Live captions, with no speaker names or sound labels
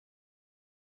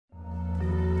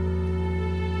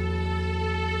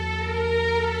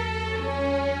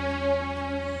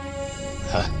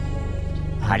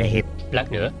Đại Hiệp?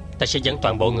 Lát nữa ta sẽ dẫn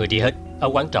toàn bộ người đi hết. Ở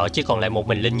quán trọ chỉ còn lại một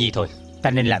mình Linh Nhi thôi. Ta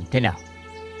nên làm thế nào?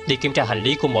 Đi kiểm tra hành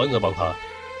lý của mỗi người bọn họ.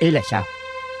 Ý là sao?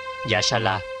 Dạ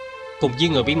Sa-la cùng với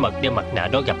người bí mật đeo mặt nạ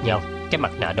đó gặp nhau. Cái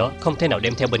mặt nạ đó không thể nào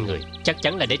đem theo bên người, chắc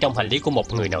chắn là để trong hành lý của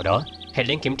một người nào đó. Hãy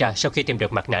lén kiểm tra, sau khi tìm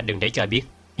được mặt nạ đừng để cho ai biết.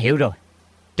 Hiểu rồi.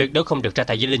 Tuyệt đối không được ra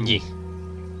tay với Linh Nhi.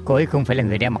 Cô ấy không phải là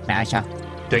người đeo mặt nạ sao?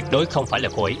 Tuyệt đối không phải là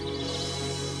cô ấy.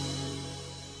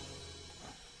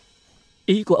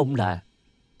 Ý của ông là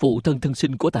phụ thân thân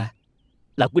sinh của ta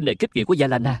là huynh đệ kết nghĩa của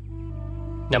Yalana.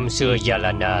 Năm xưa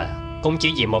Yalana cũng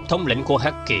chỉ vì một thống lĩnh của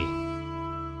Hắc Kỳ.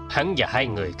 Hắn và hai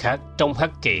người khác trong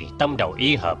Hắc Kỳ tâm đầu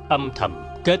ý hợp, âm thầm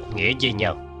kết nghĩa với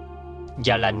nhau.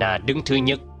 Yalana đứng thứ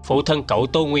nhất, phụ thân cậu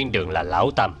Tô Nguyên Đường là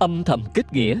Lão Tam. Âm thầm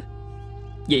kết nghĩa?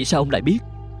 Vậy sao ông lại biết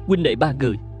huynh đệ ba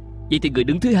người? Vậy thì người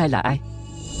đứng thứ hai là ai?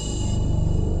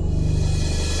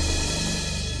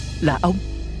 Là ông.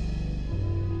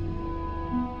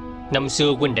 Năm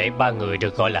xưa huynh đệ ba người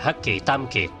được gọi là Hắc Kỳ Tam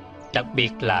Kiệt. Đặc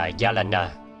biệt là Yalana,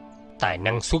 tài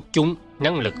năng xuất chúng,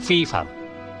 năng lực phi phàm.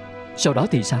 Sau đó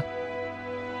thì sao?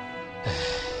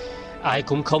 Ai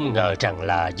cũng không ngờ rằng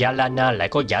là Yalana lại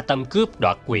có dã tâm cướp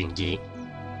đoạt quyền vị.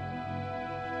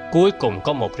 Cuối cùng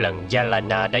có một lần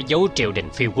Yalana đã giấu triều đình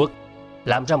Phiêu quốc,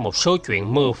 làm ra một số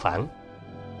chuyện mưu phản.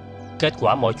 Kết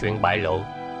quả mọi chuyện bại lộ,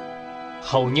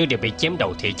 hầu như đều bị chém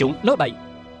đầu thị chúng. Nói bậy.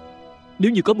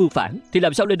 Nếu như có mưu phản thì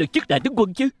làm sao lên được chức đại tướng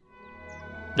quân chứ?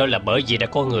 Đó là bởi vì đã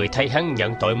có người thay hắn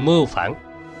nhận tội mưu phản.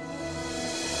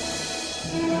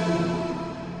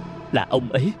 Là ông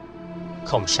ấy?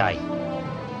 Không sai,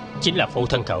 chính là phụ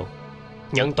thân cậu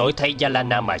nhận tội thay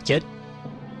Yalana mà chết.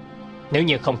 Nếu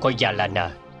như không có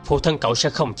Yalana, phụ thân cậu sẽ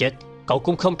không chết, cậu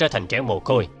cũng không trở thành trẻ mồ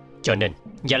côi. Cho nên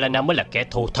Yalana mới là kẻ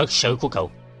thù thật sự của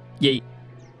cậu. Vậy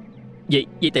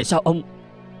tại sao ông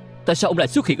lại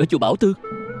xuất hiện ở chùa Bảo Tương?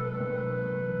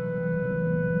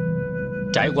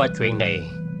 Trải qua chuyện này,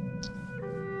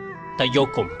 ta vô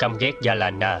cùng căm ghét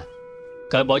Yalana,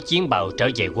 cởi bỏ chiến bào trở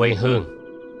về quê hương.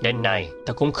 Đến nay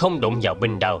ta cũng không đụng vào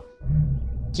binh đao,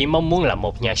 chỉ mong muốn là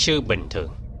một nhà sư bình thường.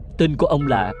 Tên của ông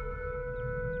là?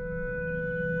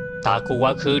 Ta của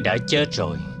quá khứ đã chết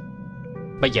rồi,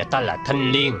 bây giờ ta là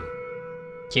Thanh Liên,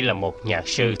 chỉ là một nhà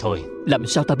sư thôi. Làm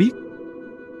sao ta biết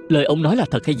lời ông nói là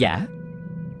thật hay giả?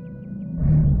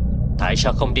 Tại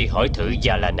sao không đi hỏi thử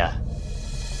Yalana?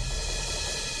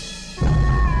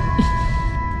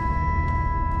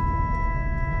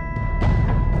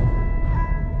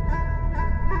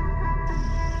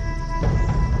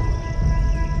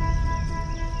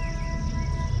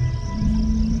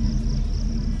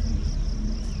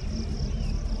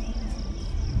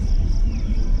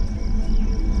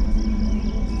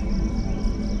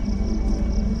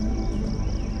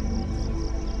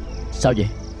 Sao vậy?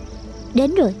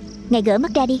 Đến rồi, ngài gỡ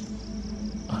mắt ra đi.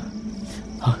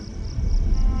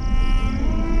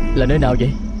 Là nơi nào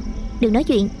vậy? Đừng nói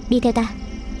chuyện, đi theo ta.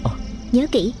 Nhớ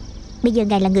kỹ, bây giờ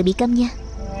ngài là người bị câm nha.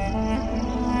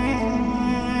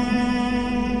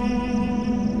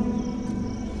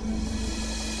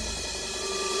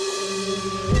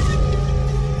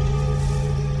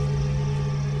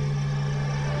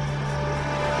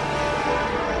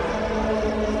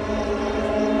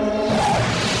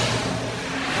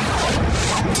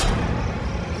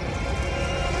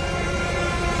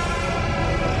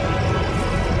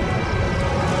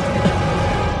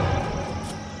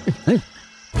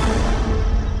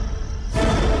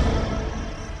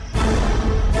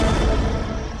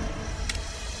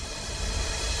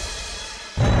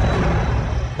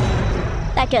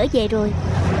 Ta trở về rồi.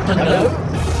 Thật lớn.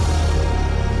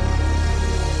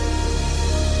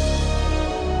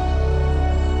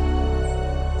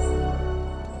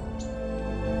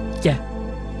 Cha,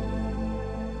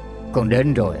 con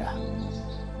đến rồi à?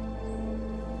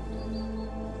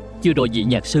 chưa rồi vị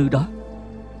nhạc sư đó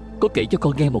có kể cho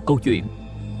con nghe một câu chuyện.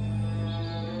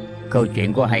 Câu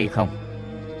chuyện có hay không?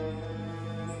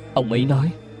 Ông ấy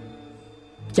nói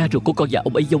cha ruột của con và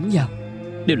ông ấy giống nhau,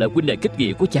 đều là huynh đệ kết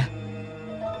nghĩa của cha.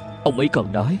 Ông ấy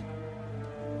còn nói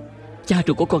cha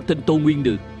ruột của con tên Tô Nguyên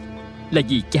Đường, là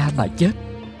vì cha mà chết.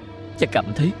 Cha cảm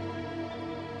thấy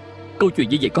câu chuyện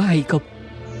như vậy có hay không?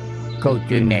 Câu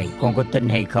chuyện này con có tin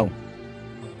hay không?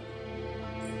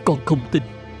 Con không tin.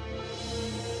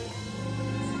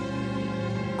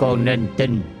 Con nên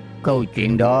tin câu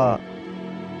chuyện đó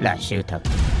là sự thật.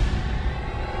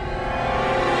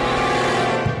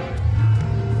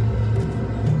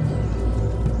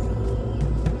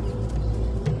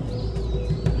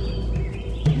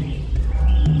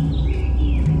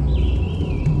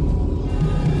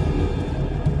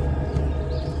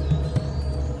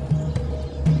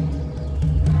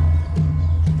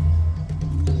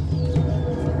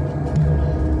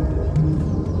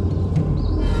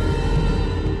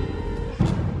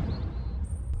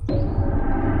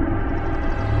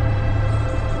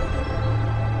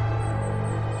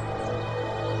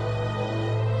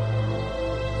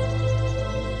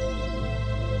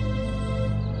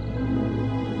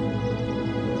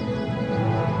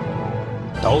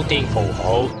 tổ tiên phù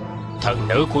hộ, thần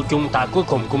nữ của chúng ta cuối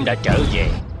cùng cũng đã trở về.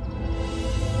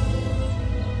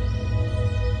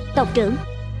 Tộc trưởng.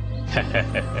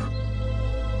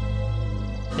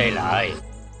 Đây là ai?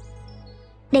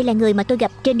 Đây là người mà tôi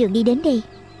gặp trên đường đi đến đây,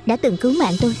 đã từng cứu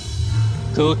mạng tôi.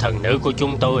 Cứu thần nữ của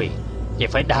chúng tôi vậy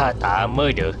phải đa tạ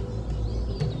mới được.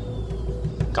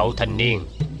 Cậu thanh niên,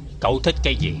 cậu thích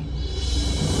cái gì?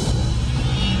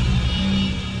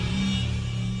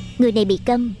 Người này bị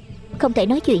câm, không thể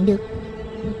nói chuyện được.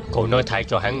 Cô nói thay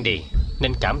cho hắn đi.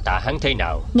 Nên cảm tạ hắn thế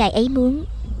nào? Ngài ấy muốn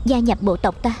gia nhập bộ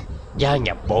tộc ta. Gia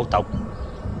nhập bộ tộc?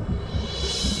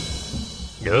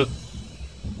 Được,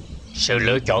 sự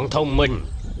lựa chọn thông minh.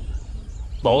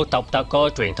 Bộ tộc ta có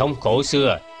truyền thống cổ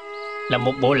xưa, là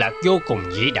một bộ lạc vô cùng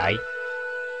vĩ đại.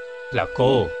 Là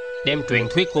cô đem truyền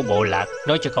thuyết của bộ lạc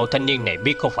nói cho cậu thanh niên này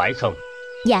biết, có phải không?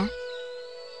 Dạ,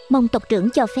 mong tộc trưởng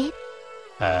cho phép.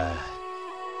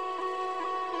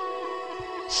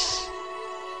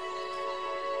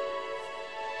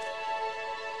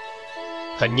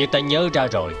 Hình như ta nhớ ra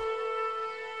rồi.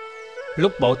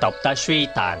 Lúc bộ tộc ta suy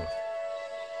tàn,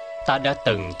 ta đã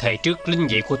từng thề trước linh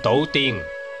vị của tổ tiên,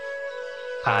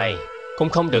 ai cũng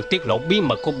không được tiết lộ bí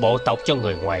mật của bộ tộc cho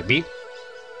người ngoài biết.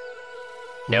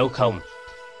 Nếu không,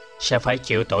 sẽ phải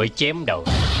chịu tội chém đầu.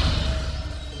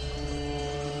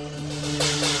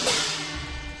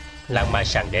 Lan Mai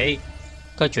Sang Đế,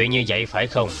 có chuyện như vậy phải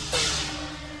không?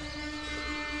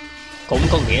 Cũng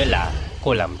có nghĩa là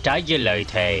cô làm trái với lời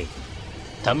thề,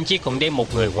 thậm chí còn đem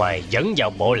một người ngoài dẫn vào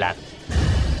bộ lạc.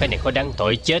 Cái này có đáng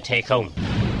tội chết hay không?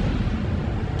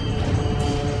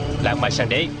 Lan Mai Sang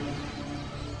Đế,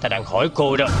 ta đang hỏi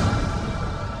cô đó.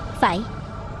 Phải,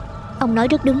 ông nói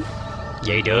rất đúng.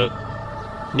 Vậy được,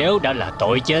 nếu đã là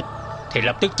tội chết thì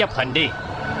lập tức chấp hành đi.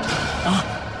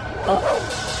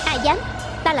 Ai dám?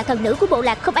 Ta là thần nữ của bộ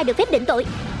lạc, không ai được phép định tội,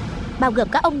 bao gồm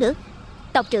cả ông nữa.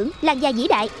 Tộc trưởng Lan gia vĩ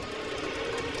đại.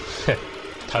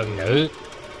 Thần nữ?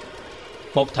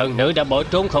 Một thần nữ đã bỏ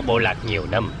trốn khỏi bộ lạc nhiều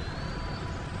năm,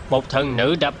 một thần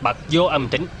nữ đã bặt vô âm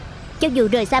tính. Cho dù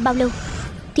rời xa bao lâu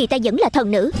thì ta vẫn là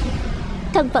thần nữ.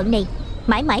 Thân phận này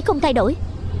mãi mãi không thay đổi.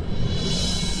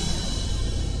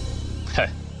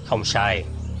 Không sai,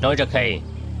 nói rất hay.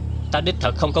 Ta đích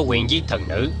thật không có quyền giết thần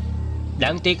nữ.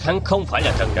 Đáng tiếc hắn không phải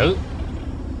là thần nữ.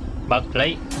 Bắt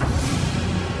lấy.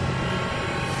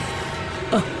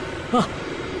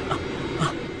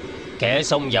 Kẻ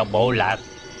xông vào bộ lạc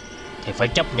thì phải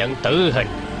chấp nhận tử hình.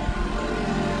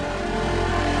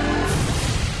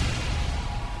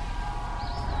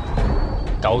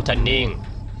 Cậu thanh niên,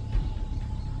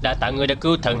 đa tạ ngươi đã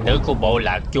cứu thần nữ của bộ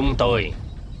lạc chúng tôi.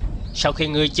 Sau khi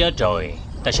ngươi chết rồi,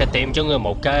 ta sẽ tìm cho ngươi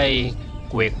một cái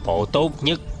quyệt mộ tốt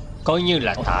nhất, coi như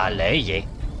là tạ lễ vậy.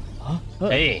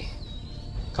 Ê,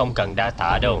 không cần đa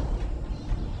tạ đâu.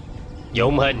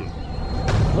 Dụng hình.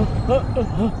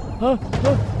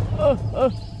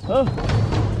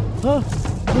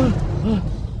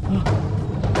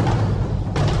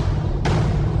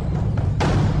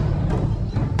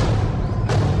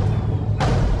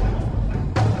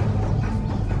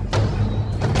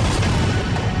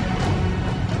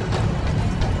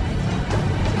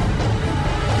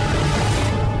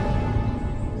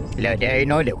 Lời đệ ấy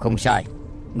nói đều không sai.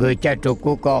 Người cha ruột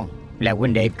của con là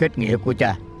huynh đệ kết nghĩa của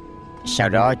cha. Sau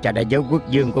đó cha đã giấu quốc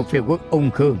vương của phiêu quốc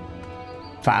Ung Khương,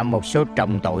 phạm một số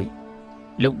trọng tội.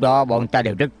 Lúc đó bọn ta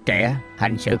đều rất trẻ,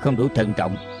 hành sự không đủ thận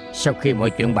trọng. Sau khi mọi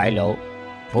chuyện bại lộ,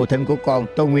 phụ thân của con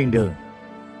Tô Nguyên Đường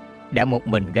đã một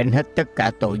mình gánh hết tất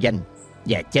cả tội danh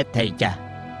và chết thay cha.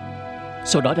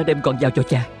 Sau đó đã đem con giao cho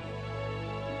cha.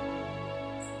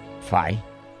 Phải,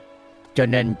 cho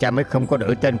nên cha mới không có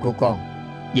đổi tên của con,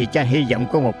 vì cha hy vọng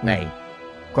có một ngày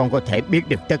con có thể biết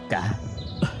được tất cả.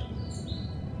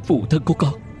 Phụ thân của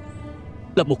con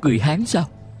là một người Hán sao?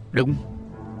 Đúng,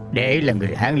 đệ là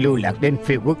người Hán lưu lạc đến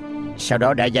phiêu quốc, sau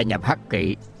đó đã gia nhập Hắc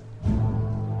Kỵ.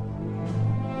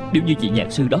 Nếu như vị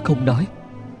nhạc sư đó không nói,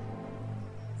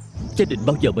 cha định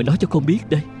bao giờ mới nói cho con biết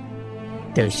đây?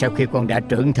 Từ sau khi con đã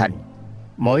trưởng thành,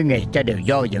 mỗi ngày cha đều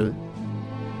do dự,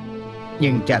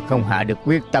 nhưng cha không hạ được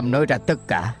quyết tâm nói ra tất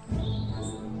cả.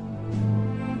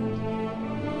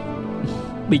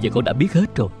 Bây giờ con đã biết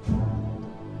hết rồi,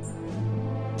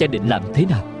 cha định làm thế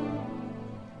nào?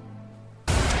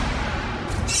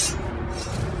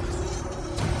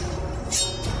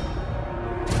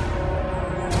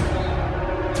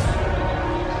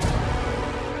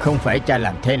 Không phải cha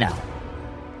làm thế nào,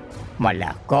 mà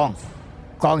là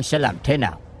con sẽ làm thế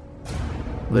nào.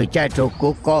 Người cha ruột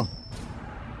của con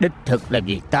đích thực là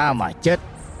vì ta mà chết.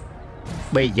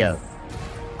 Bây giờ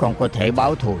con có thể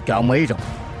báo thù cho ông ấy rồi.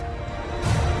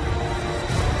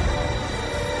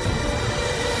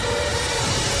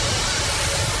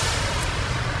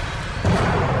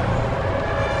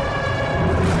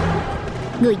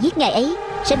 Người giết ngài ấy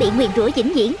sẽ bị nguyền rủa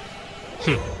vĩnh viễn.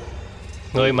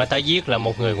 Người mà ta giết là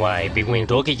một người ngoài, bị nguyền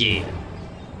rủa cái gì?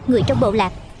 Người trong bộ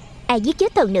lạc ai giết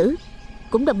chết thần nữ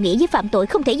cũng đồng nghĩa với phạm tội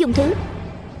không thể dung thứ,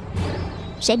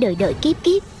 sẽ đời đời kiếp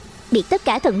kiếp bị tất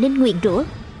cả thần linh nguyền rủa.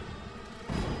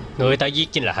 Người ta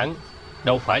giết chính là hắn,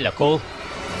 đâu phải là cô.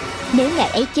 Nếu ngài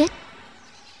ấy chết,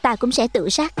 ta cũng sẽ tự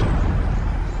sát.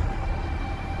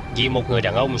 Vì một người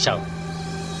đàn ông sao?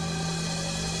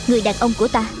 Người đàn ông của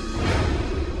ta.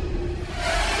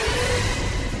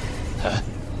 Hả?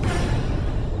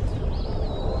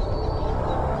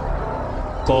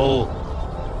 Cô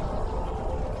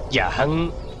và hắn.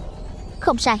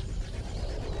 Không sai,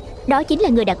 đó chính là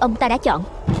người đàn ông ta đã chọn.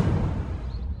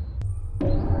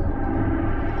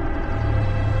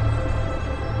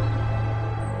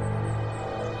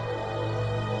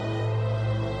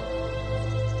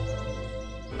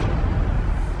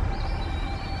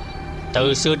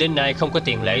 Từ xưa đến nay không có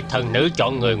tiền lệ thần nữ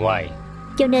chọn người ngoài,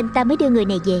 cho nên ta mới đưa người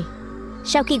này về.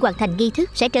 Sau khi hoàn thành nghi thức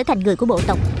sẽ trở thành người của bộ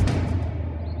tộc.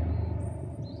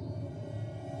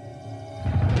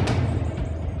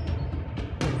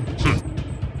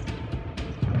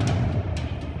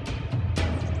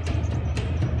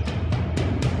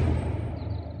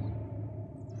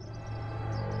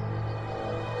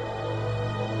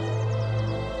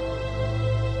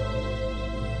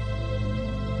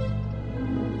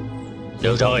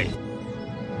 Được rồi,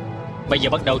 bây giờ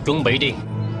bắt đầu chuẩn bị đi.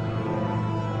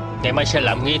 Ngày mai sẽ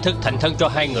làm nghi thức thành thân cho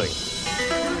hai người.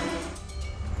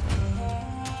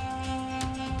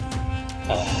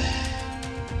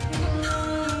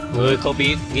 Ngươi có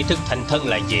biết nghi thức thành thân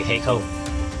là gì hay không?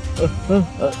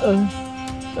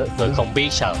 Ngươi không biết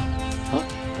sao?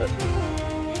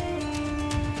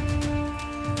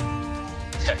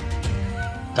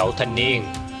 Cậu thanh niên,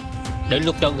 đến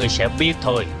lúc đó ngươi sẽ biết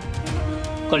thôi.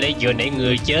 Có lẽ vừa nãy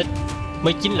người chết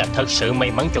mới chính là thật sự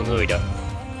may mắn cho người đó.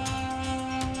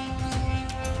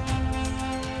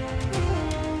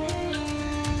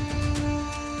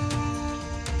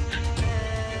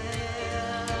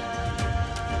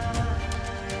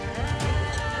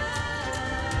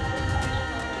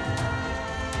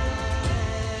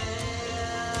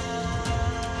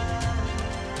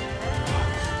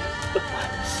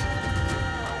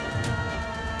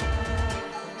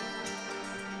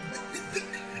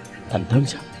 Thành thân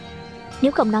sao?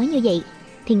 Nếu không nói như vậy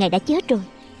thì ngài đã chết rồi.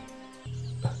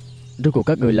 Rốt cuộc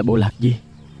các người là bộ lạc gì?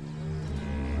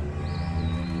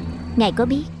 Ngài có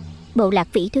biết bộ lạc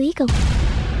Phỉ Thúy không?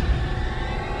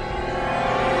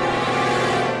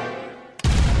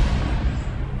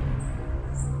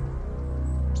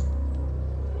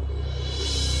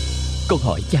 Con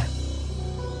hỏi cha,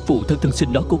 phụ thân thân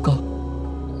sinh đó của con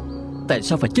tại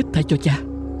sao phải chết thay cho cha?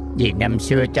 Vì năm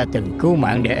xưa cha từng cứu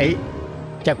mạng đệ ấy.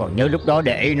 Cha còn nhớ lúc đó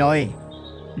đệ ấy nói,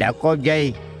 đã có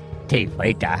dây thì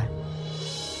phải trả.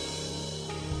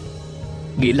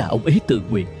 Nghĩa là ông ấy tự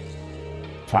nguyện?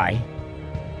 Phải.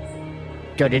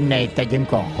 Cho đến nay ta vẫn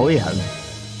còn hối hận.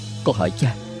 Con hỏi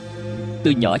cha,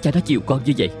 từ nhỏ cha đã chiều con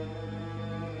như vậy,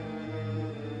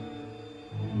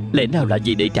 lẽ nào là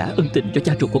vì để trả ân tình cho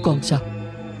cha ruột của con sao?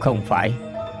 Không phải.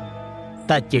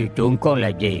 Ta chiều chuộng con là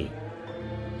gì?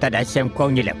 Ta đã xem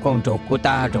con như là con ruột của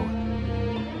ta rồi.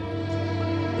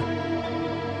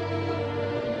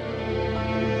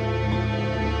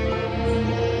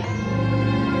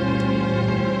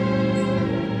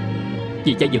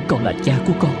 Vì cha vẫn còn là cha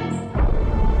của con.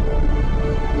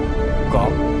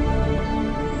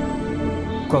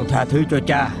 Con tha thứ cho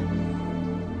cha.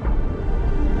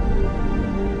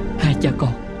 Hai cha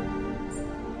con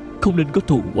không nên có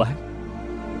thù oán.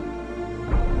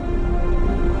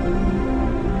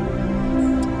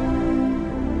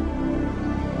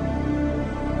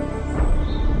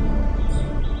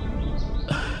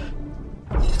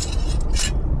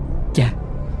 Cha,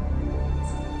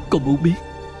 con muốn biết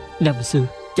năm xưa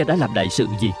cha đã làm đại sự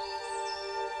gì?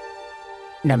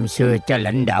 Năm xưa cha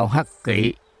lãnh đạo Hắc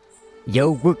Kỵ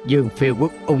giấu Quốc Vương Phiêu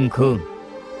quốc Ung Khương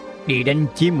đi đánh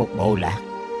chiếm một bộ lạc.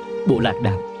 Bộ lạc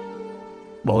nào?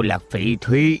 Bộ lạc Phỉ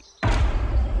Thúy.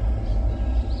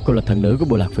 Cô là thần nữ của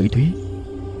bộ lạc Phỉ Thúy?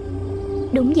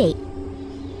 Đúng vậy.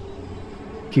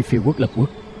 Khi Phiêu quốc lập quốc,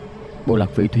 bộ lạc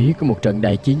Phỉ Thúy có một trận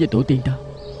đại chiến với tổ tiên đó.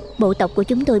 Bộ tộc của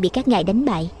chúng tôi bị các ngài đánh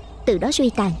bại, từ đó suy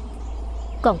tàn.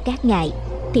 Còn các ngài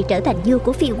thì trở thành vua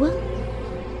của Phiêu quốc.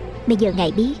 Bây giờ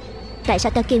ngài biết tại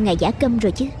sao ta kêu ngài giả câm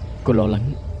rồi chứ? Cô lo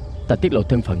lắng ta tiết lộ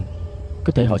thân phận,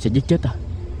 có thể họ sẽ giết chết ta.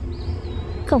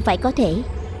 Không phải có thể,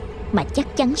 mà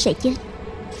chắc chắn sẽ chết.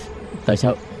 Tại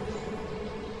sao?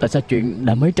 Tại sao chuyện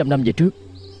đã mấy trăm năm về trước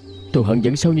thù hận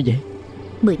vẫn sâu như vậy?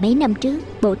 10 mấy năm trước,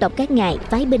 bộ tộc các ngài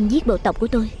phái binh giết bộ tộc của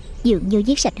tôi, dường như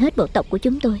giết sạch hết bộ tộc của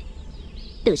chúng tôi.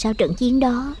 Từ sau trận chiến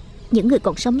đó, những người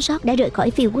còn sống sót đã rời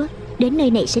khỏi Phiêu Quốc, đến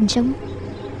nơi này sinh sống.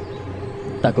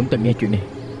 Ta cũng từng nghe chuyện này.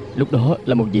 Lúc đó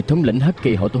là một vị thống lĩnh Hắc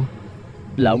Kỳ họ Tô,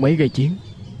 là ông ấy gây chiến,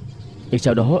 nhưng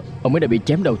sau đó ông ấy đã bị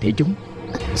chém đầu thị chúng.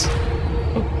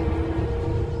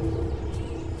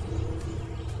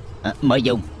 Mời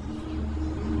dùng.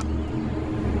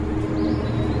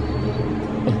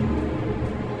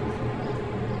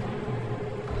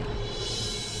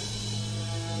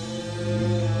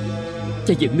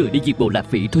 Cha dẫn người đi diệt bộ lạc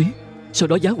phỉ thúy, sau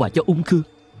đó giá họa cho Ung Khương.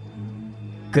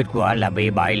 Kết quả là bị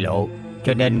bại lộ,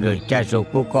 cho nên người cha ruột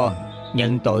của con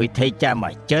nhận tội thay cha mà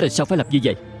chết. Tại sao phải làm như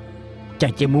vậy? Cha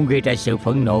chỉ muốn gây ra sự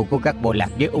phẫn nộ của các bộ lạc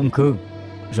với Ung Khương,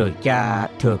 rồi cha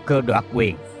thừa cơ đoạt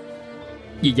quyền.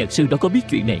 Vị giảng sư đó có biết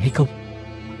chuyện này hay không?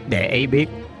 Đệ ấy biết,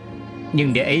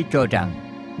 nhưng đệ ấy cho rằng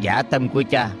dã tâm của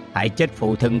cha hại chết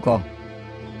phụ thân con.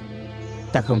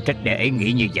 Ta không trách đệ ấy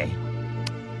nghĩ như vậy.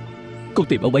 Con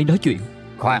tìm ông ấy nói chuyện.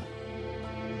 Khoan.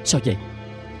 Sao vậy?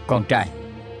 Con trai,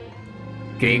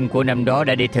 chuyện của năm đó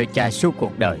đã đi theo cha suốt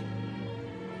cuộc đời.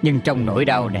 Nhưng trong nỗi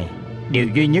đau này, điều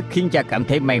duy nhất khiến cha cảm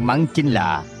thấy may mắn chính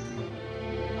là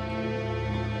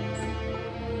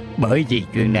bởi vì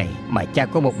chuyện này mà cha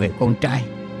có một người con trai.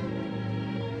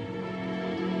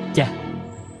 Cha,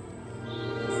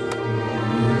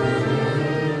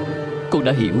 con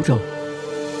đã hiểu rồi.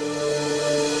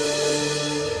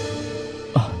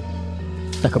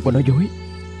 Ta không có nói dối.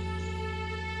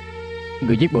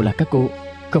 Người giết bộ lạc các cô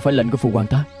không phải lệnh của phụ hoàng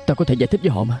ta. Ta có thể giải thích với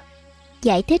họ mà.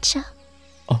 Giải thích sao?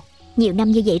 Nhiều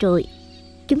năm như vậy rồi,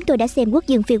 chúng tôi đã xem Quốc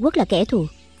Vương Phiêu Quốc là kẻ thù.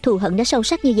 Thù hận đã sâu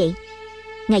sắc như vậy,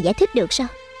 ngài giải thích được sao?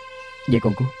 Vậy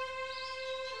còn cô?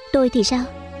 Tôi thì sao?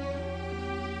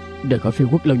 Rời khỏi Phiêu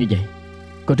Quốc lâu như vậy,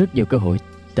 có rất nhiều cơ hội,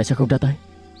 tại sao không ra tay?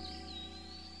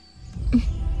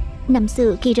 Năm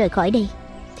xưa khi rời khỏi đây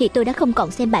thì tôi đã không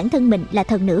còn xem bản thân mình là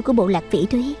thần nữ của bộ lạc phỉ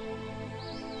thúy.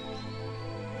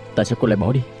 Tại sao cô lại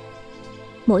bỏ đi?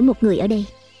 Mỗi một người ở đây,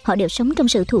 họ đều sống trong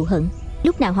sự thù hận.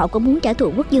 Lúc nào họ cũng muốn trả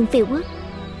thù Quốc Vương Phiêu Quốc.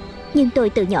 Nhưng tôi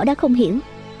từ nhỏ đã không hiểu,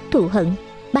 thù hận,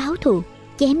 báo thù,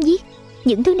 chém giết,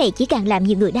 những thứ này chỉ càng làm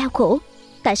nhiều người đau khổ.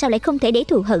 Tại sao lại không thể để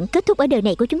thù hận kết thúc ở đời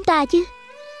này của chúng ta chứ?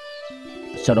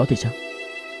 Sau đó thì sao?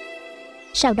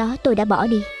 Sau đó tôi đã bỏ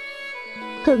đi.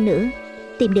 Hơn nữa,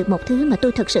 tìm được một thứ mà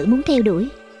tôi thật sự muốn theo đuổi.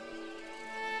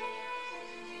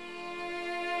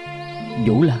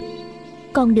 Vũ Lạc.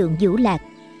 Con đường Vũ Lạc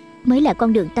mới là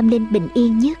con đường tâm linh bình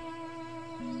yên nhất.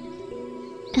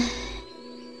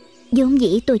 Vốn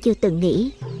dĩ tôi chưa từng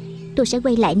nghĩ tôi sẽ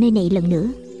quay lại nơi này lần nữa.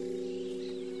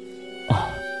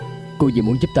 Cô vì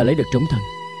muốn giúp ta lấy được trống thần.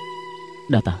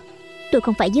 Đa tạ. Tôi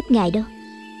không phải giúp ngài đâu.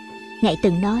 Ngài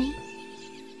từng nói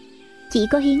chỉ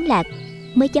có Hiến Lạc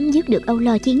mới chấm dứt được âu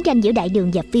lo chiến tranh giữa Đại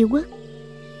Đường và Phiêu Quốc.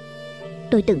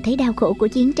 Tôi từng thấy đau khổ của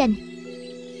chiến tranh,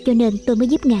 cho nên tôi mới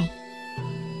giúp ngài.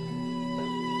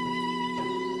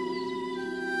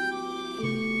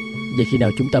 Vậy khi nào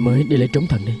chúng ta mới đi lấy trống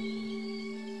thần đi?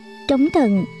 Trống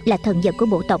thần là thần vật của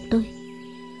bộ tộc tôi.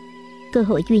 Cơ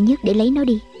hội duy nhất để lấy nó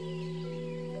đi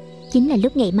chính là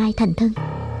lúc ngày mai thành thân.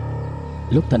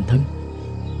 Lúc thành thân?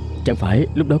 Chẳng phải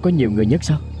lúc đó có nhiều người nhất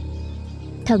sao?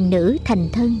 Thần nữ thành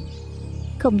thân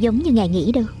không giống như ngài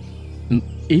nghĩ đâu.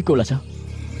 Ý cô là sao?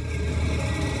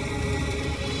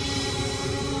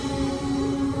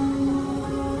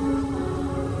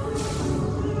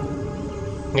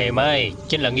 Ngày mai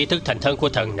chính là nghi thức thành thân của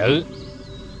thần nữ.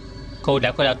 Cô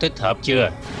đã có đạo thích hợp chưa?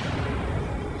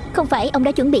 Không phải ông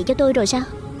đã chuẩn bị cho tôi rồi sao?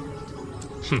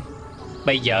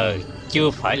 Bây giờ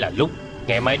chưa phải là lúc.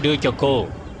 Ngày mai đưa cho cô.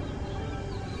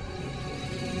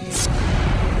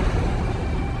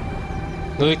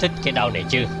 Ngươi thích cái đao này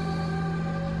chứ?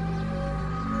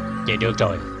 Vậy được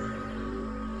rồi.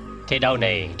 Cái đao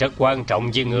này rất quan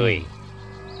trọng với ngươi.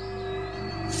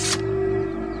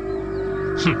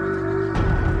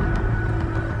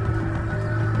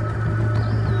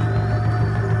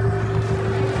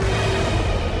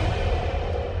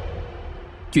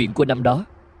 Chuyện của năm đó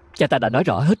cha ta đã nói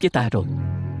rõ hết với ta rồi.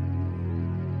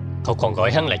 Cậu còn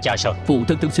gọi hắn là cha sao? Phụ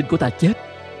thân thân sinh của ta chết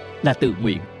là tự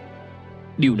nguyện.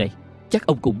 Điều này chắc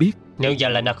ông cũng biết. Nếu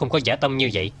Yalana không có dã tâm như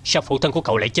vậy, sao phụ thân của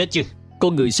cậu lại chết chứ?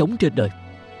 Con người sống trên đời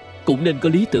cũng nên có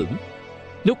lý tưởng,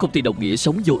 nếu không thì đồng nghĩa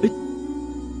sống vô ích.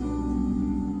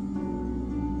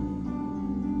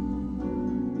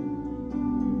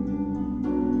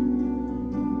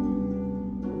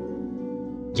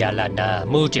 Yalana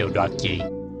mưu triều đoạt gì?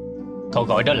 Cậu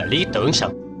gọi đó là lý tưởng sao?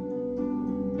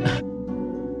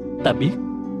 Ta biết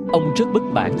ông rất bất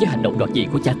mãn với hành động đoạt vị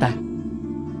của cha ta.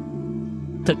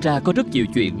 Thật ra có rất nhiều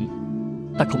chuyện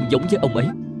ta không giống với ông ấy.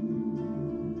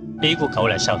 Ý của cậu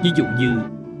là sao? Ví dụ như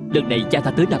lần này cha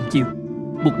ta tới Nam Chiêu,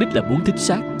 Mục đích là muốn thích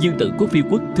sát dương tử của phiêu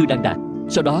quốc Thư Nan Đà,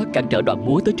 sau đó cản trở đoàn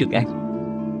múa tới Trường An.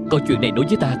 Còn chuyện này đối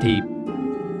với ta thì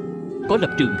có lập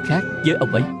trường khác với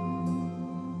ông ấy.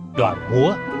 Đoàn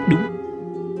múa? Đúng.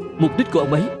 Mục đích của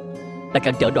ông ấy là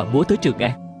cản trở đoàn múa tới Trường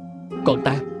An, còn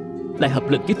ta lại hợp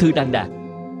lực với Thư Nan Đà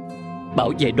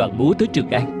bảo vệ đoàn múa tới Trường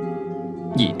An.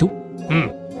 Nhị thúc.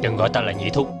 Đừng gọi ta là nhị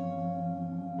thúc.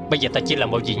 Bây giờ ta chỉ là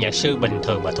một vị nhạc sư bình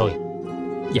thường mà thôi.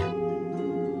 Dạ.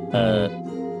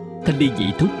 Thanh Ly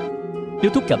nhị thúc,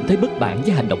 nếu thúc cảm thấy bất mãn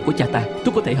với hành động của cha ta,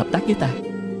 thúc có thể hợp tác với ta.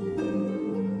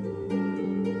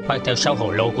 Mang theo 6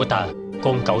 hồ lô của ta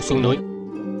cùng cậu xuống núi.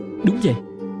 Đúng vậy.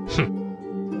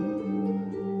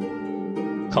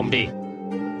 Không đi.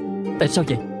 Tại sao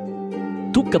vậy?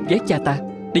 Thúc căm ghét cha ta,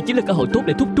 đây chính là cơ hội tốt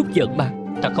để thúc trút giận mà.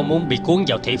 Ta không muốn bị cuốn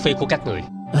vào thị phi của các người.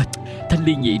 Thanh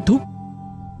Ly nhị thúc.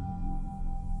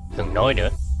 Đừng nói nữa.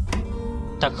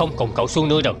 Ta không cùng cậu xuống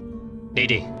núi đâu. Đi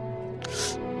đi.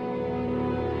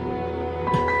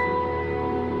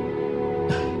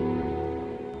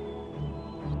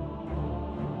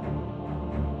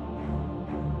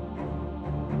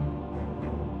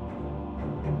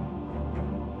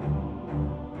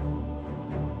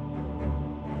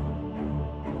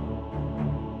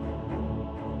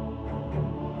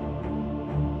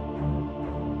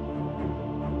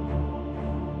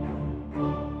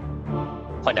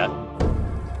 Khoan đã.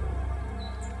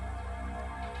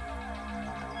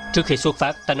 Trước khi xuất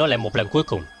phát, ta nói lại một lần cuối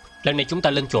cùng. Lần này chúng ta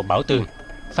lên chùa Bảo Tường,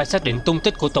 phải xác định tung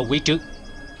tích của Tô Quý trước.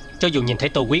 Cho dù nhìn thấy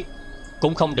Tô Quý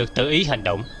cũng không được tự ý hành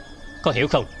động. Có hiểu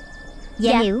không?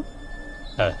 Dạ hiểu.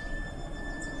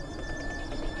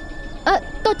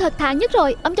 Tôi thật thà nhất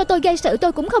rồi. Ông cho tôi gây sự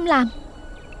tôi cũng không làm.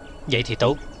 Vậy thì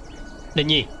tốt. Đình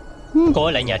Nhi, cô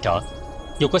ở lại nhà trọ.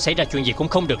 Dù có xảy ra chuyện gì cũng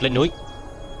không được lên núi.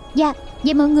 Dạ,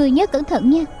 vậy mọi người nhớ cẩn thận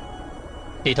nha.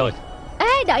 Đi thôi.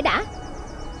 Ê, đợi đã.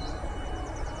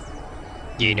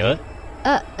 Gì nữa?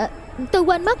 Tôi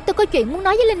quên mất, tôi có chuyện muốn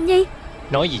nói với Linh Nhi.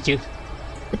 Nói gì chứ?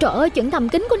 Trời ơi, chuyện thầm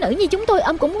kín của nữ nhi chúng tôi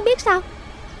ông cũng muốn biết sao?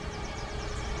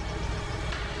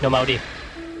 Nó mau đi.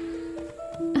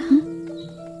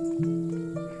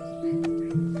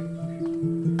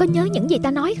 Có nhớ những gì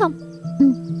ta nói không?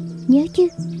 Nhớ chứ.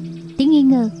 Chỉ nghi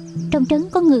ngờ trong trấn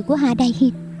có người của Hạ Đại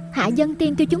Hiệp. Hạ Vân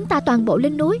Tiên kêu chúng ta toàn bộ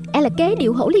lên núi, là kế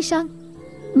điệu hổ ly sơn.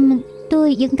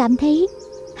 Tôi vẫn cảm thấy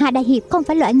Hạ Đại Hiệp không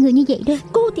phải loại người như vậy đâu.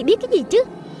 Cô thì biết cái gì chứ?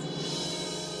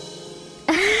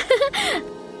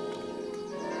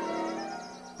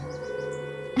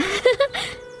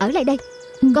 Ở lại đây,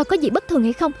 coi có gì bất thường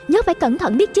hay không. Nhớ phải cẩn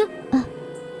thận biết chứ.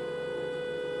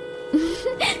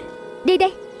 Đi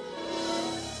đây.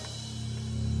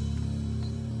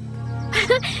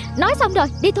 Nói xong rồi,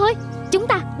 đi thôi. Chúng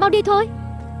ta mau đi thôi.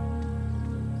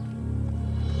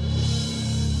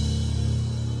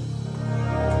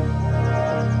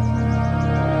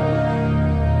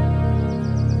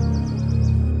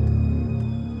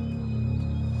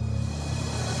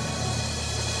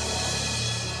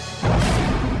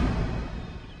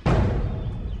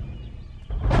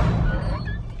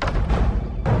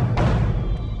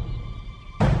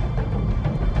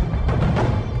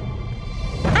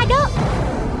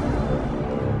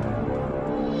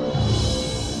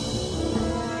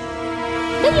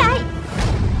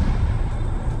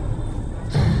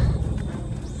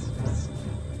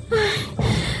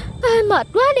 Mệt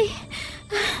quá đi.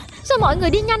 Sao mọi người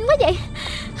đi nhanh quá vậy?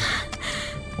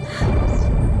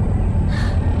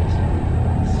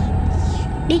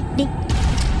 Đi.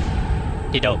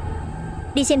 Đi đâu?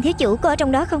 Đi xem thiếu chủ có ở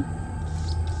trong đó không?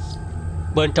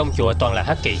 Bên trong chùa toàn là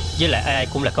hắc kỳ, với lại ai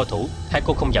cũng là cao thủ. Hai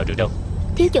cô không vào được đâu.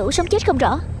 Thiếu chủ sống chết không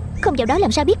rõ, không vào đó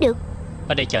làm sao biết được.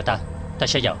 Ở đây chờ ta, ta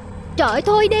sẽ vào. Trời ơi,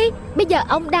 thôi đi. Bây giờ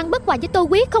ông đang bất hòa với Tô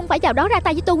Quyết, không phải vào đó ra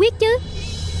tay với Tô Quyết chứ.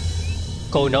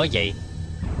 Cô nói vậy,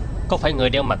 có phải người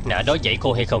đeo mặt nạ đó dạy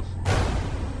cô hay không?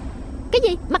 Cái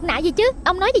gì? Mặt nạ gì chứ?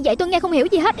 Ông nói gì vậy tôi nghe không hiểu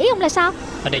gì hết. Ý ông là sao?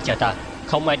 Ở đây chờ ta,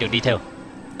 không ai được đi theo.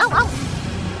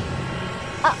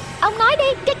 Ông nói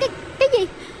đi. Cái gì?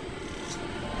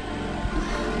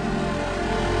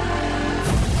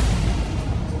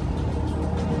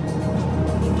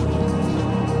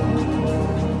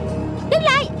 Đứng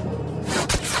lại.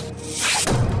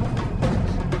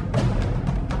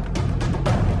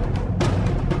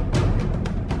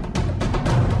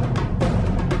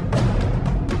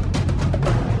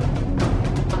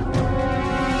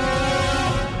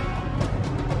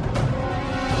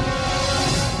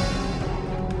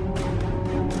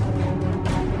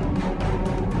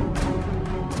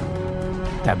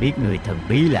 Ta biết người thần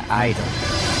bí là ai rồi.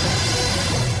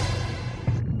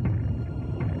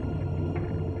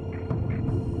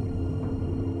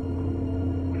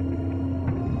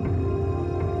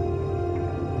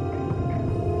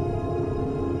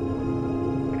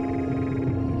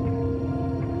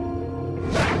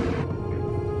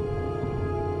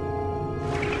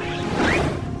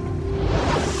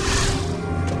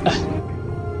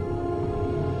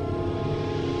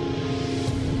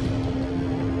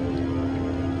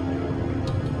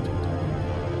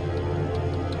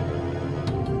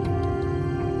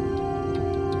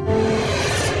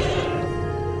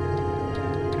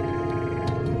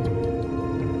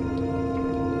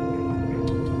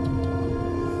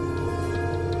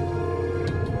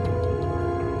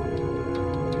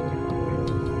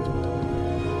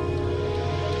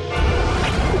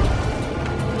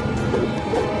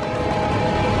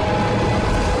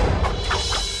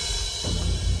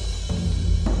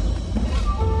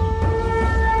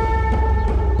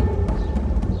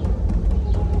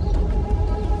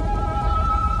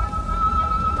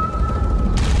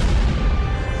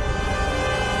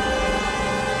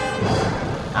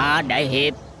 đại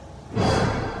hiệp.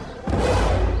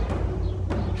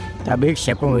 Ta biết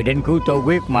sẽ có người đến cứu Tô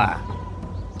Quyết mà.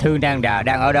 Thư Nan Đà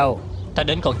đang ở đâu? Ta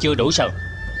đến còn chưa đủ sao?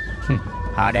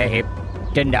 Hạ đại hiệp,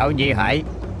 trên đảo Nhi Hải,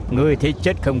 ngươi thì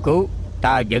chết không cứu,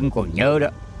 ta vẫn còn nhớ đó.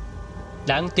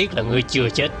 Đáng tiếc là ngươi chưa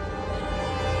chết.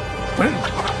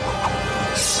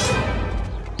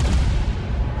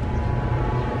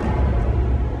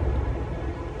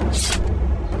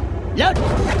 Lên!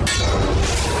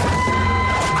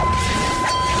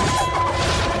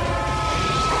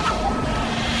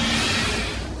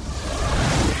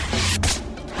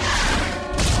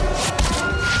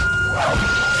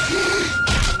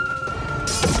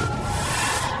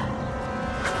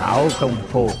 Hảo công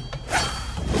phu.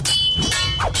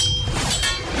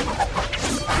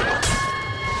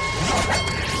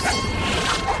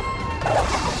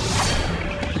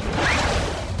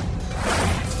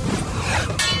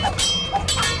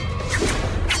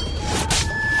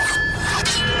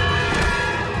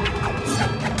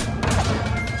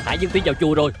 Hải Dương Tiên vào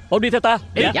chùa rồi, ông đi theo ta.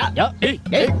 Đi, dạ, đi.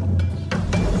 Ê,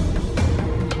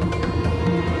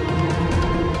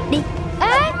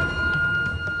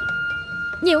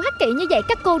 nhiều hắc kỵ như vậy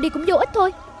các cô đi cũng vô ích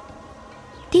thôi.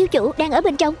 Thiếu chủ đang ở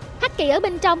bên trong. Hắc kỵ ở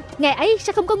bên trong, ngày ấy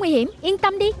sẽ không có nguy hiểm, yên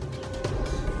tâm đi.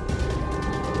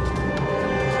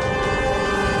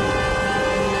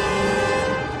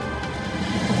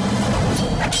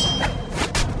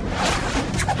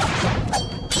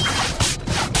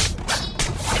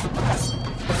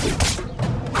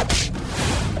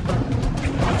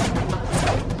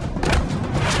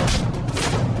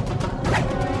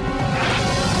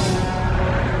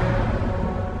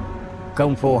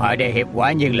 Công phu Hạ đại hiệp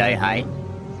quả nhiên lợi hại.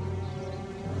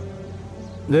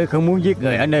 Ngươi không muốn giết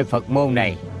người ở nơi Phật môn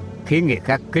này, khiến người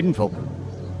khác kính phục.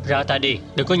 Ra ta đi,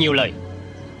 đừng có nhiều lời.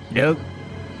 Được,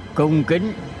 cung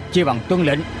kính chi bằng tuân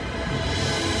lệnh.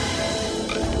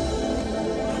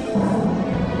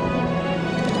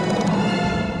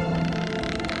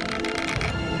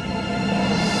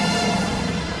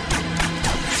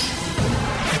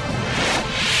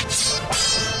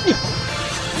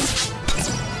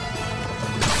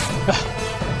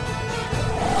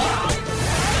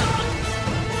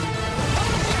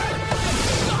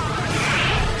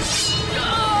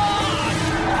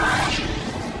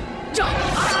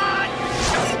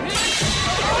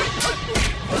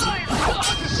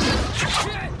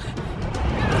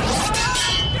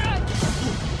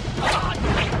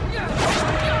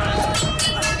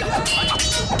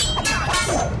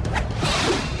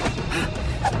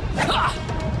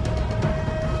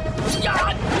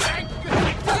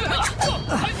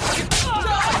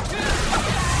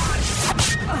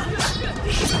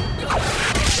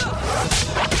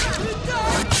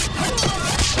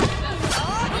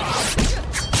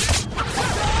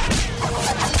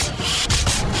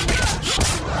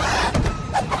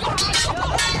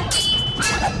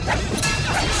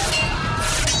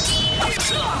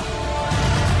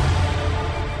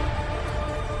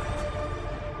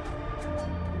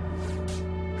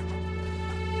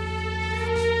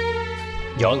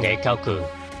 Võ nghệ cao cường,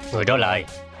 người đó là ai?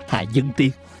 Hạ Vân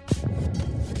Tiên,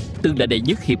 từng là đệ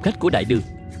nhất hiệp khách của Đại Đường.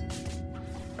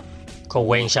 Cô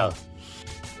quen sao?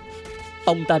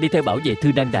 Ông ta đi theo bảo vệ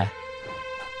Thư Nan Đà.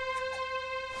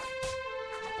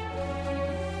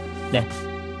 Nè,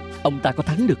 ông ta có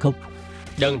thắng được không?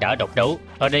 Đơn đã độc đấu,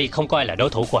 ở đây không có ai là đối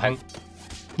thủ của hắn.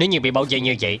 Nếu như bị bảo vệ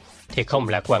như vậy thì không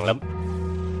lạc quan lắm.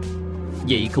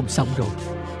 Vậy không xong rồi.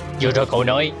 Vừa rồi cậu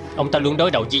nói ông ta luôn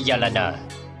đối đầu với Yalana.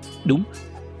 Đúng,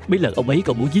 mấy lần ông ấy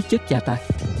còn muốn giết chết cha ta.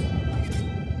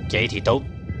 Vậy thì tốt.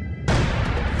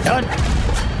 Lên!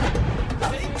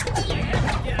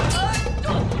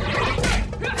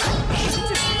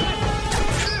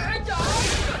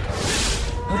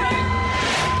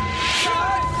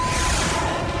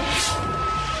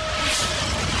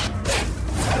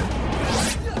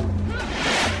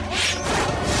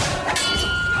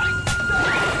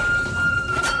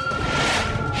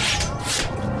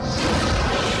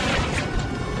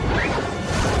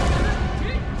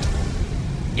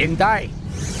 Dừng tay!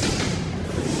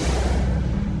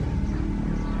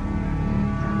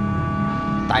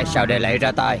 Tại sao để lại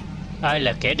ra tay? Ai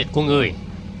là kẻ địch của ngươi,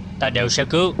 ta đều sẽ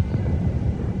cứu.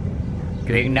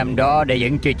 Chuyện năm đó để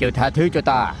vẫn chưa chịu tha thứ cho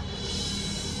ta.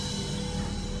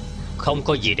 Không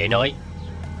có gì để nói.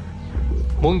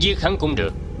 Muốn giết hắn cũng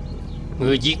được,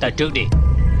 ngươi giết ta trước đi.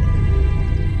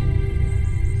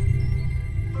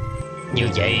 Như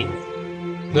vậy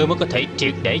ngươi mới có thể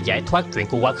triệt để giải thoát chuyện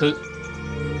của quá khứ.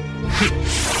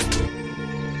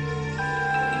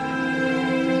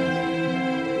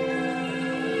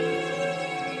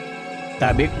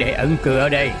 Ta biết để ẩn cư ở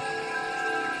đây,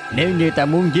 Nếu như ta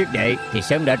muốn giết đệ thì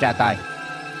sớm đã ra tay.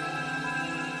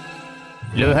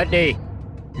 Lừa hết đi.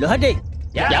 Lừa hết đi.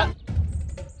 Dạ.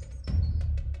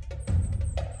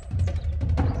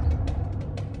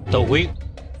 Tô Quyết,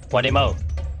 qua đây mau.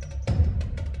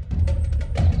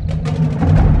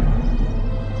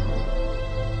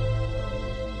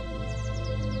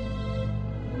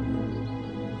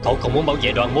 Cậu còn muốn bảo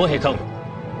vệ đoàn múa hay không?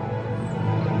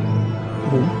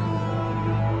 Muốn.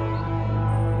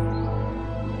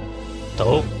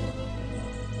 Tốt.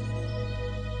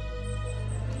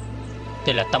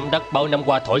 Đây là tấm đất bao năm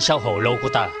qua thổi sao hồ lô của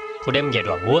ta. Cô đem về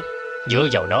đoàn múa, dựa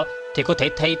vào nó thì có thể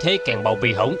thay thế kèn bầu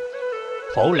bị hỏng,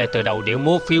 phổ lại từ đầu điệu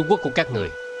múa phiêu quốc của các người.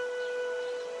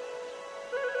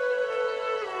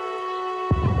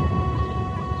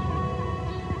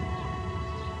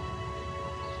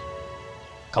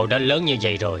 Cậu đã lớn như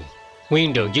vậy rồi,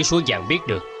 nguyên đường dưới suối vàng biết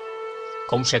được,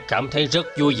 cũng sẽ cảm thấy rất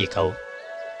vui vì cậu.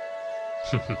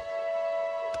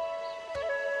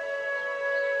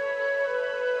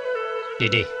 Đi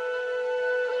đi.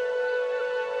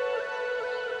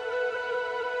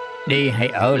 Đi hay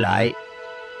ở lại,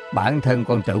 bản thân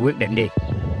con tự quyết định đi.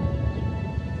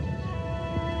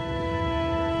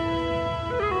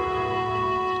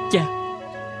 Cha,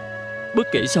 bất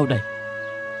kể sau này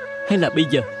hay là bây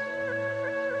giờ,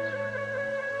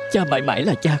 cha mãi mãi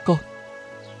là cha con.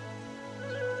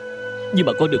 Nhưng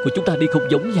mà con đường của chúng ta đi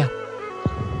không giống nhau.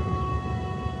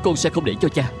 Con sẽ không để cho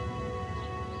cha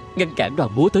ngăn cản đoàn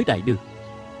múa tới Đại Đường.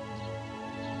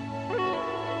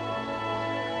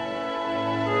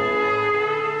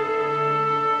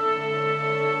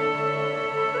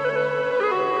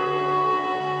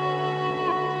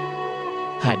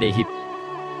 Hà Đại Hiệp,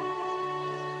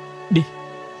 đi.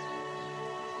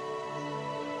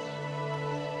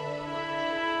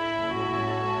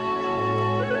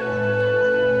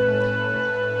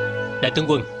 Đại tướng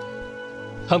quân,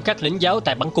 hôm các lĩnh giáo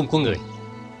tại bắn cung của người.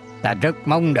 Ta rất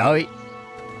mong đợi.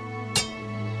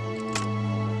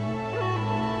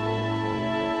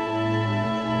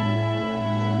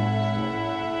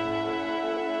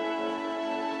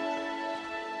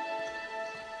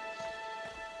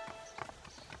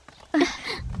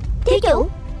 Thiếu chủ.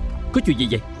 Có chuyện gì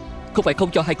vậy? Không phải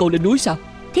không cho hai cô lên núi sao?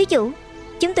 Thiếu chủ,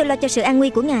 chúng tôi lo cho sự an nguy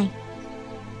của ngài.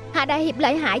 Hạ Đại Hiệp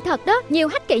lợi hại thật đó. Nhiều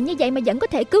hắc kỵ như vậy mà vẫn có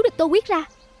thể cứu được Tô Quyết ra.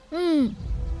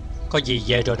 Có gì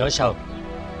về rồi nói sau.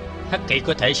 Hắc kỵ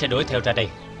có thể sẽ đuổi theo ra đây.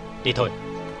 Đi thôi.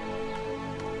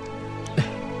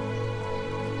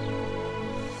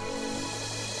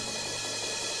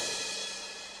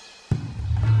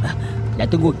 Đại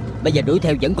tướng quân, bây giờ đuổi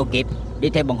theo vẫn còn kịp. Đi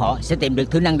theo bọn họ sẽ tìm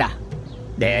được Thư Nan Đà.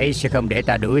 Đệ ấy sẽ không để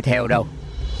ta đuổi theo đâu.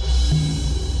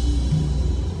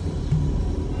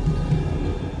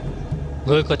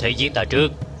 Ngươi có thể giết ta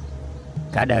trước.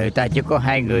 Cả đời ta chỉ có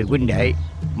 2 người huynh đệ,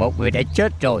 một người đã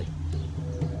chết rồi.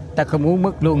 Ta không muốn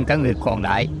mất luôn cả người còn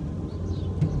lại.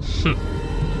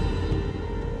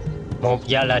 Một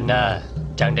Yalana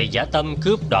tràn đầy dã tâm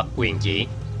cướp đoạt quyền vị,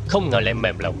 không ngờ lại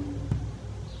mềm lòng.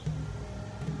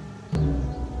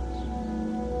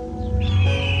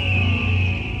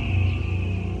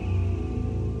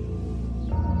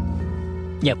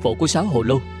 Nhạc phổ của 6 hồ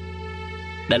lô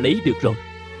đã lấy được rồi.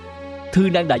 Thư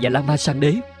Nan Đà và Lan Mai Sang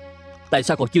Đế tại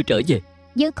sao còn chưa trở về?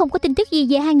 Vẫn không có tin tức gì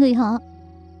về hai người họ.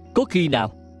 Có khi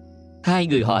nào hai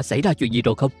người họ xảy ra chuyện gì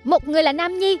rồi không? Một người là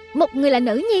nam nhi, một người là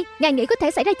nữ nhi. Ngài nghĩ có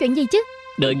thể xảy ra chuyện gì chứ?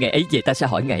 Đợi ngày ấy về ta sẽ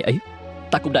hỏi ngày ấy.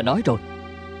 Ta cũng đã nói rồi,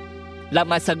 Lan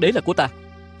Mai Sang Đế là của ta.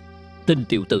 Tên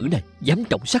tiểu tử này dám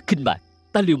trọng sắc khinh bạc,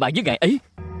 ta liều mạng với ngày ấy.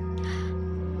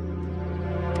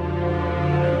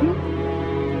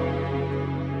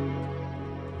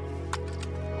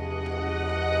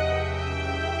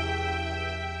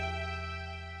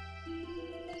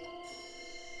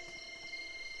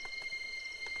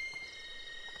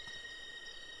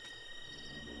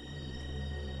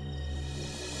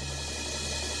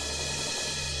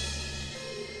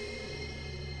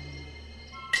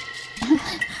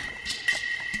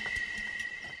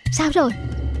 Sao rồi?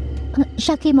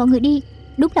 Sau khi mọi người đi,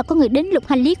 đúng là có người đến lục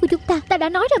hành lý của chúng ta. Ta đã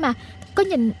nói rồi mà. Có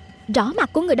nhìn rõ mặt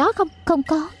của người đó không? Không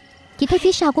có, chỉ thấy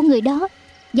phía sau của người đó.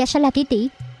 Dạ sao là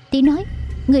tỷ nói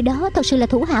người đó thật sự là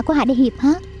thủ hạ của Hạ Đại Hiệp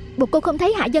hả? Bộ cô không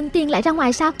thấy Hạ Vân Tiên lại ra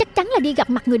ngoài sao? Chắc chắn là đi gặp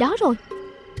mặt người đó rồi.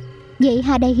 Vậy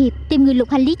Hạ Đại Hiệp tìm người lục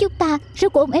hành lý chúng ta,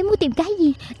 rốt cuộc ông ấy muốn tìm cái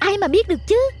gì? Ai mà biết được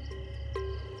chứ.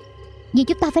 Vậy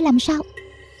chúng ta phải làm sao?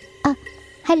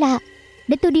 Hay là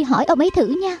để tôi đi hỏi ông ấy thử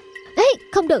nha. Ê,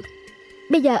 không được.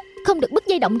 Bây giờ không được bứt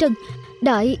dây động rừng.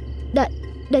 Đợi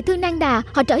Thư Nan Đà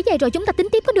họ trở về rồi chúng ta tính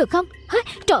tiếp có được không? Hả?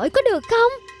 Trời ơi, có được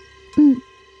không?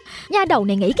 Nha đầu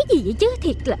này nghĩ cái gì vậy chứ?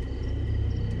 Thiệt là...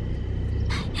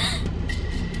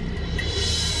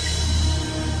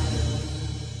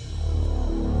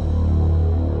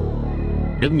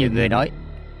 Đúng như người nói,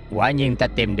 quả nhiên ta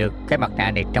tìm được cái mặt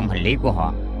nạ này trong hành lý của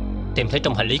họ. Tìm thấy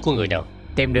trong hành lý của người nào?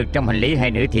 Tìm được trong hành lý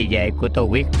hai nữ thị vệ của Tô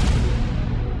Quyết.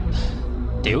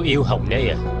 Tiểu yêu Hồng Nê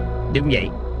à? Đúng vậy.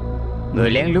 Người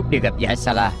lén lút đi gặp Dạ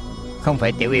Sa La không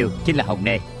phải tiểu yêu, chính là Hồng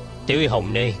Nê. Tiểu yêu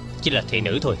Hồng Nê chỉ là thị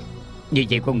nữ thôi. Như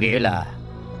vậy có nghĩa là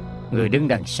người đứng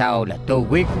đằng sau là Tô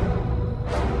Quyết.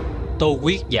 Tô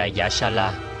Quyết và Dạ Sa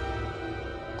La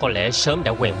có lẽ sớm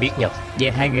đã quen biết nhau.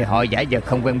 Vậy hai người họ giả vờ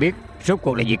không quen biết, rốt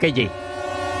cuộc là vì cái gì?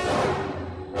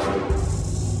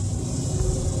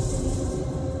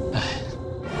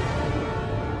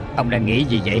 Ông đang nghĩ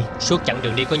gì vậy? Suốt chặng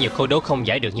đường đi có nhiều khối đố không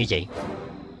giải được như vậy.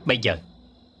 Bây giờ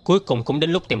cuối cùng cũng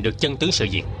đến lúc tìm được chân tướng sự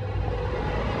việc.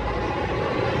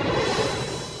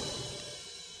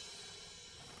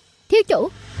 Thiếu chủ.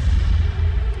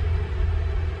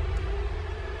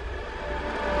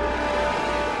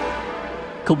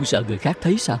 Không sợ người khác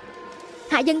thấy sao?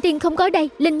 Hạ Vân Tiên không có ở đây,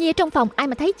 Linh Nhi ở trong phòng, ai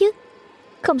mà thấy chứ.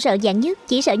 Không sợ dạng Nhất,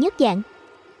 chỉ sợ Nhất dạng.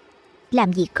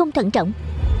 Làm việc không thận trọng.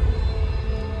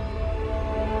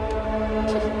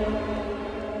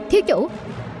 Thiếu chủ,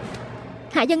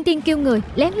 Hạ Vân Tiên kêu người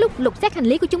lén lút lục xét hành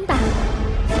lý của chúng ta.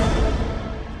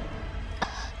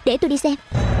 Để tôi đi xem.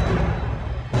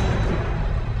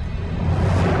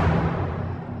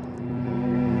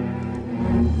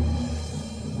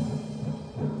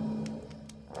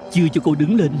 Chưa cho cô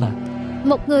đứng lên mà.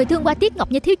 Một người thương qua tiếc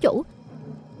ngọc như thiếu chủ,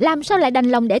 làm sao lại đành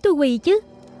lòng để tôi quỳ chứ?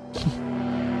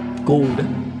 Cô đó.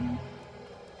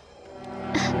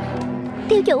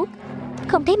 Thiếu chủ,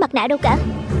 không thấy mặt nạ đâu cả.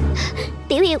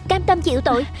 Tiểu yêu cam tâm chịu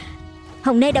tội.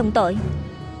 Hồng Nê đồng tội.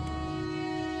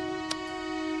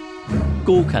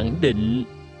 Cô khẳng định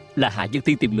là Hạ Vân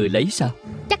Tiên tìm người lấy sao?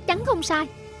 Chắc chắn không sai.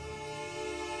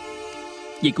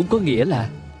 Vậy cũng có nghĩa là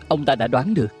ông ta đã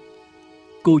đoán được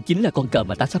cô chính là con cờ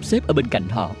mà ta sắp xếp ở bên cạnh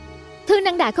họ. Thư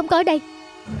Nan Đà không có ở đây,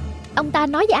 ông ta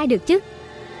nói với ai được chứ?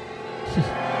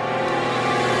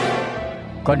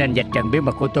 Có nên vạch trần bí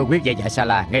mật của Tô Quyết và Dạ Sa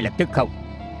La ngay lập tức không?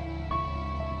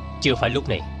 Chưa phải lúc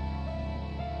này.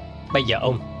 Bây giờ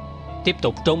ông tiếp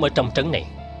tục trốn ở trong trấn này,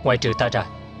 ngoài trừ ta ra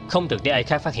không được để ai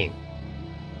khác phát hiện.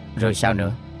 Rồi sao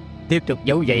nữa? Tiếp tục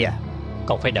giấu vậy à?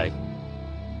 Còn phải đợi.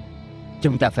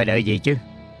 Chúng ta phải đợi gì chứ?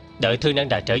 Đợi Thư Nan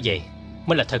Đà trở về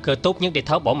mới là thời cơ tốt nhất để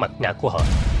tháo bỏ mặt nạ của họ.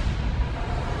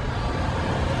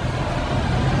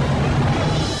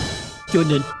 Cho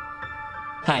nên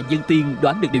Hạ Vân Tiên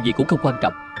đoán được điều gì cũng không quan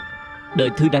trọng. Đợi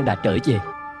Thư Nan Đà trở về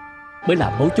mới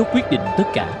là mấu chốt quyết định tất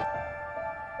cả.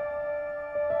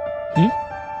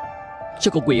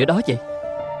 Sao còn quỳ ở đó vậy?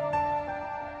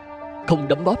 Không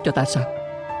đấm bóp cho ta sao?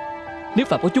 Nếu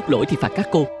phạm có chút lỗi thì phạt các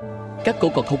cô. Các cô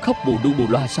còn không khóc bù đu bù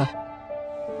loa sao?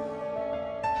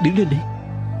 Đứng lên đi.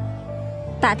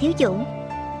 Tạ thiếu chủ.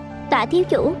 Tạ thiếu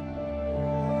chủ.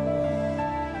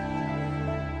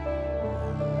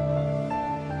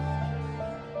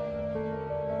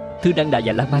 Thư Nan Đà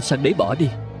và Lan Mai Sang Đế bỏ đi,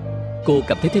 cô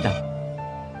cảm thấy thế nào?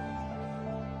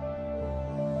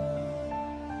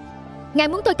 Ngài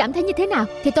muốn tôi cảm thấy như thế nào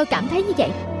thì tôi cảm thấy như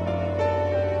vậy.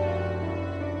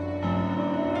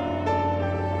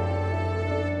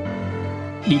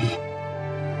 Đi đi.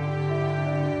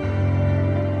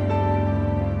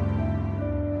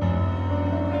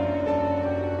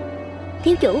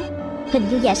 Thiếu chủ, hình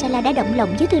như Dạ Sa La đã động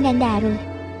lòng với Thư Nan Đà rồi.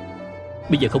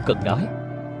 Bây giờ không cần nói.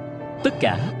 Tất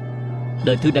cả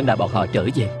đợi Thư Nan Đà bọn họ trở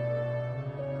về.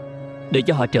 Để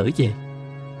cho họ trở về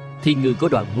thì người có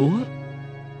đoàn múa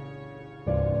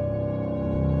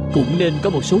cũng nên có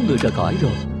một số người rời khỏi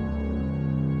rồi.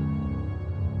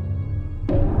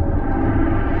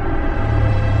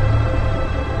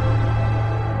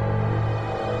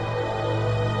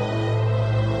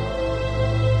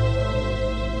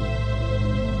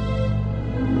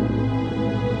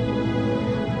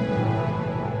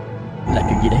 Là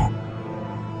chuyện gì đây?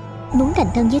 Muốn thành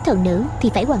thân với thần nữ thì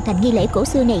phải hoàn thành nghi lễ cổ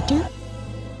xưa này trước.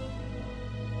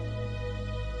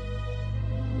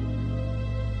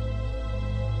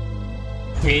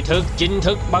 Nghi thức chính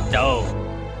thức bắt đầu.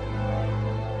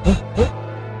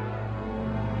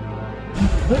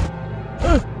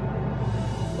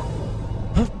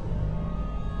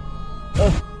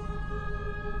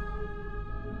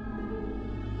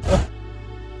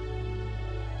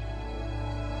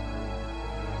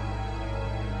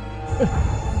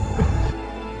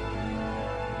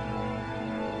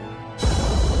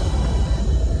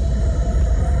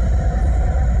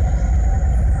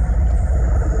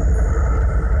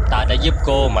 Ta đã giúp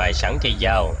cô mài sẵn cây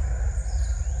dao,